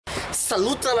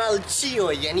Saluton al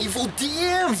cioi, en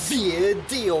ivodie vie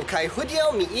Dio, kai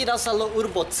hodiaŭ mi iras al la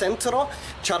urbocentro,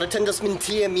 ĉar atendas min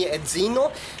tie mia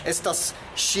edzino, estas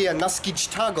ŝia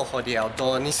naskiĝtago hodiaŭ,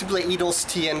 do ni simple iros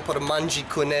tien por manĝi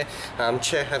kune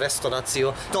ĉe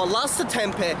restoracio. Do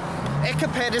lastatempe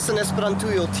ekaperis en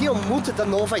Esperantujo tiom multe da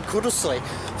novaj kursoj.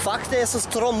 Fakte estas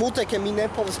tro multe, ke mi ne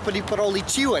povas priparoli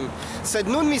ĉiujn, sed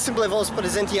nun mi simple volas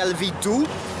prezenti al vi du.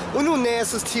 Unu ne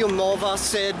estas tiom nova,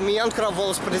 sed mi ankaŭ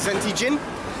volas prezenti ĝin.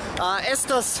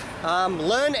 Estas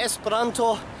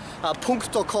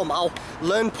learnesperanto.com aŭ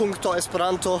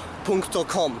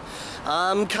learn.esperanto.com.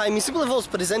 Kaj mi simple volas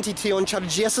prezenti tion, ĉar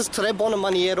ĝi estas tre bona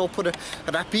maniero por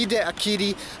rapide akiri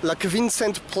la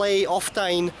 500 plej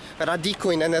oftajn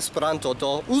radikojn en Esperanto.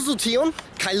 Do uzu tion.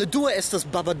 Kaj la dua estas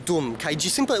Babadum, kaj ĝi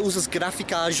simple uzas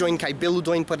grafikaĵojn kaj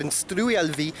bildojn por instrui al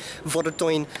vi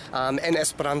vortojn en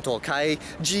Esperanto. Kaj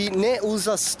ĝi ne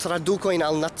uzas tradukojn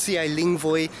al naciaj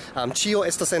lingvoj, ĉio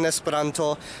estas en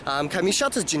Esperanto. Kaj mi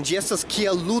ŝatas ĝin, ĝi estas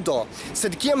kiel ludo.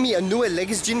 Sed kiam mi unue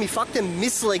legis ĝin, mi fakte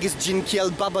mislegis ĝin kiel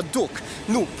Babadook.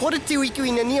 Nu, por tiuj, kiuj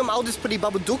neniam aŭdis pri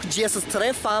Babadook, ĝi estas tre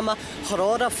fama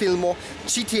horora filmo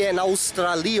ĉi tie en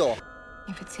Aŭstralio.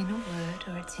 If it's in a word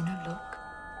or it's in a look,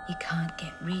 you can't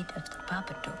get rid of the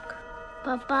Babadook.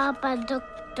 Babadook,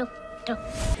 duk, duk.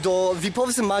 Do vi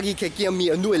povas imagi, ke kiam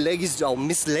mi unue legis aŭ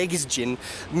mislegis ĝin,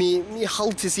 mi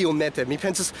haltis iomete. Mi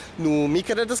pensas, nu, mi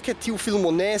kredas, ke tiu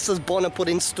filmo ne estas bona por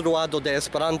instruado de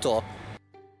Esperanto.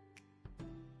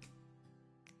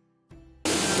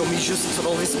 Do mi ĵus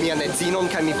trovis mian edzinon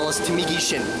kaj mi volas timigi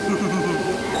ŝin.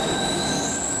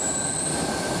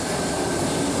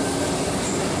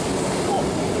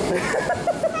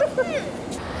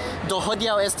 Do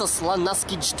hodiaŭ estas la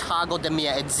naskiĝtago de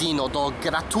mia edzino, do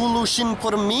gratulu ŝin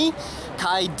por mi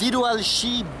kaj diru al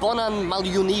ŝi bonan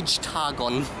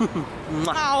maljuniĝtagon.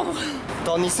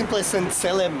 Do ni simple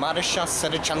sencele marŝas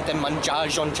serĉante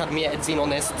manĝaĵon, ĉar mia edzino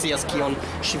ne scias kion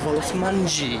ŝi volas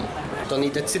manĝi. Do ni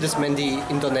decidis mendi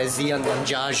indonezian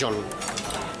manĝaĵon.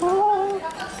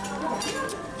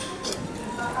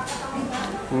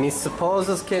 Mi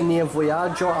supozas, ke nia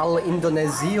vojaĝo al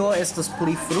Indonezio estas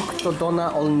pli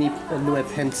fruktodona ol ni unue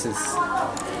pensis.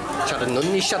 Ĉar nun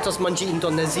ni ŝatas manĝi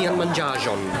indonezian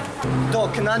manĝaĵon. Do,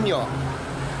 knanjo,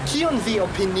 kion vi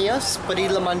opinias pri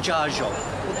la manĝaĵo?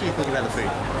 What do you think about the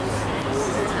food?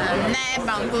 Ne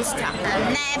bongusta,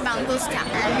 ne bongusta,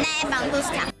 ne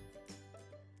bongusta.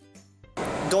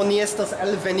 Do ni estas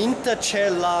elveninta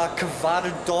ĉe la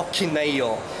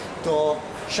kvardokinejo. Do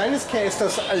ŝajnas, ke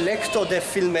estas elekto de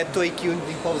filmetoj, kiun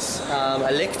vi povas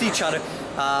elekti, ĉar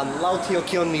laŭ tio,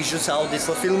 kion mi ĵus aŭdis,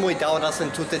 la filmoj daŭras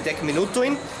entute 10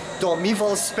 minutojn. Do mi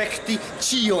volas spekti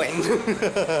ĉiujn.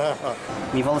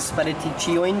 Mi volas spekti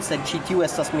ĉiujn, sed ĉi tiu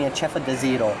estas mia ĉefa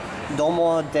deziro.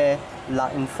 Domo de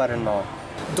la Inferno.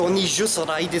 Do ni ĵus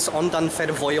rajdis ondan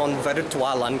fervojon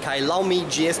virtualan, kaj laŭ mi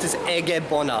ĝi estis ege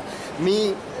bona.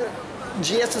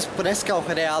 Ĝi estas preskaŭ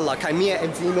reala, kaj mia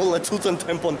edzino la tutan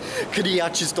tempon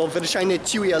kriaĉis, do verŝajne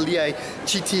ĉiuj aliaj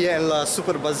ĉi tie en la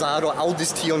superbazaro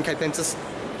aŭdis tion kaj pensas,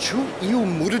 ĉu iu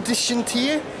murdis ŝin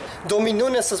tie? Do mi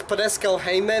nun estas preskaŭ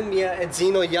hejme, mia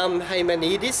edzino jam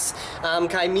hejmeniris,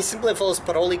 kaj mi simple volas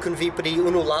paroli kun vi pri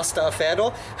unu lasta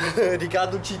afero.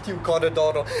 Rigardu ĉi tiu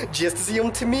koridoro, ĝi estas iom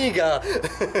timiga.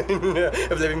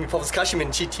 Eble mi povas kaŝi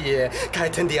min ĉi tie kaj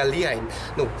atendi aliajn.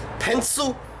 Nu,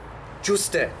 pensu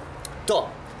ĝuste. Do,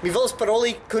 mi volas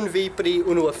paroli kun vi pri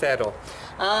unu afero.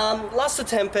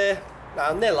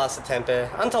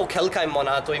 Antaŭ kelkaj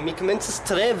monatoj mi komencis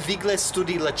tre vigle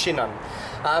studi la ĉinan.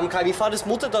 Kaj mi faris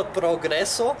multe da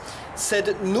progreso, sed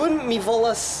nun mi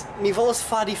volas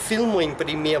fari filmojn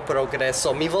pri mia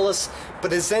progreso. Mi volas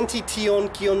prezenti tion,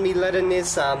 kion mi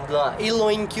lernis, la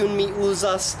ilojn, kiun mi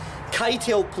uzas, kaj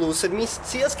tio plu, sed mi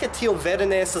scias, ke tio vere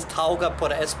ne estas taŭga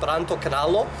por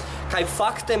Esperanto-kanalo, kaj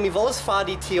fakte mi volas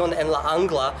fari tion en la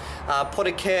angla, por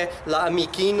ke la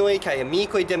amikinoj kaj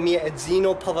amikoj de mia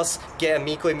edzino povas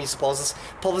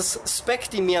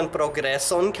spekti mian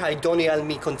progreson kaj doni al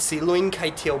mi konsilojn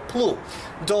kaj tio plu.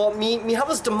 Do mi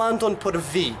havas demandon por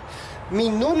vi. Mi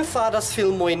nun faras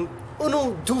filmojn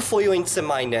 1-2 fojojn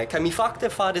semajne, kaj mi fakte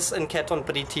faris enketon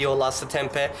pri tio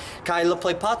lastatempe, kaj la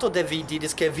plejparto de vi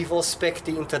diris, ke vi volas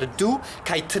spekti inter 2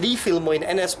 kaj 3 filmojn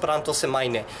en Esperanto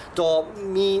semajne. Do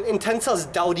mi intencas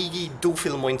daŭrigi 2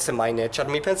 filmojn semajne, ĉar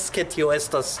mi pensas, ke tio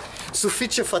estas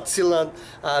sufiĉe facila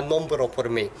nombro por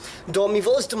mi. Do mi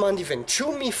volas demandi vin,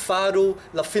 ĉu mi faru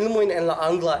la filmojn en la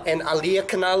angla en alia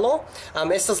kanalo?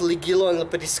 Estas ligilo en la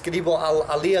priskribo al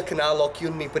alia kanalo,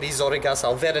 kiun mi prizorgas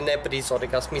aŭ vere ne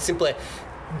prizorgas. Mi simple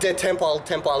de tempo al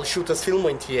tempo al shootas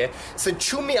filmoin tie, sed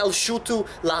ĉu mi alŝutu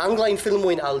la anglajn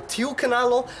filmoin al tiu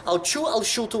kanalo, aŭ ĉu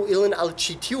alŝutu ilin al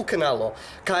ĉi tiu kanalo?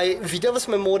 Kaj vi devas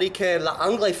memori ke la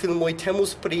anglaj filmoj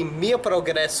temus pri mia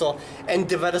progreso en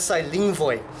diversaj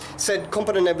lingvoj. Sed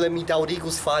kompreneble mi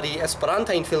daŭrigus fari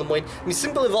esperantajn filmojn, mi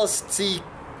simple volas scii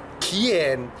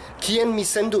kien mi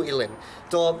sendu ilin.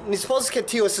 Do, mi supozas ke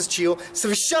tio estas ĉio. Se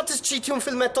vi ŝatas ĉi tiun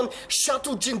filmeton,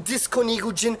 ŝatu ĝin,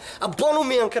 diskonigu ĝin, abonu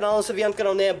mian kanalon se vi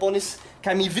ankoraŭ ne abonis,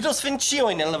 kaj mi vidos vin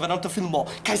ĉiujn en la venonta filmo.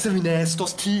 Kaj se vi ne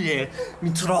estos tie,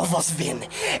 mi trovos vin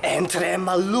en tre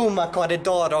malluma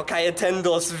koridoro kaj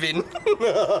atendos vin.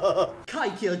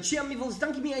 Kaj kiel ĉiam mi volas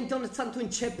danki miajn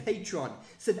donacantojn ĉe Patreon,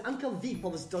 sed ankaŭ vi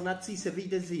povas donaci se vi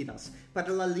deziras,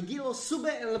 per la ligilo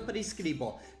sube en la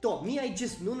priskribo. Do, miaj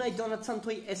ĝis nunaj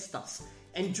donacantoj estas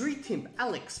Adri, Timp,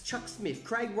 Alex, Chuck Smith,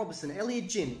 Craig Robertson,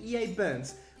 Elliott,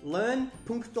 Eaburns,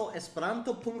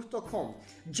 learn.esperanto.com,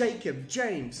 Jacob,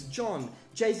 James, John,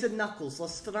 Jzknuckles, La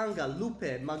Stranga,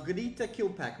 Lupe, Margarita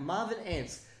Kilpack, Marvin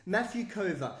Ants, Matthew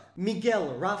Cover,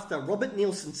 Miguel, Rafter, Robert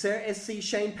Nielsen, Sarah SC,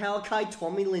 Shane Powell, Kai,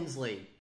 Tommy Lindsley.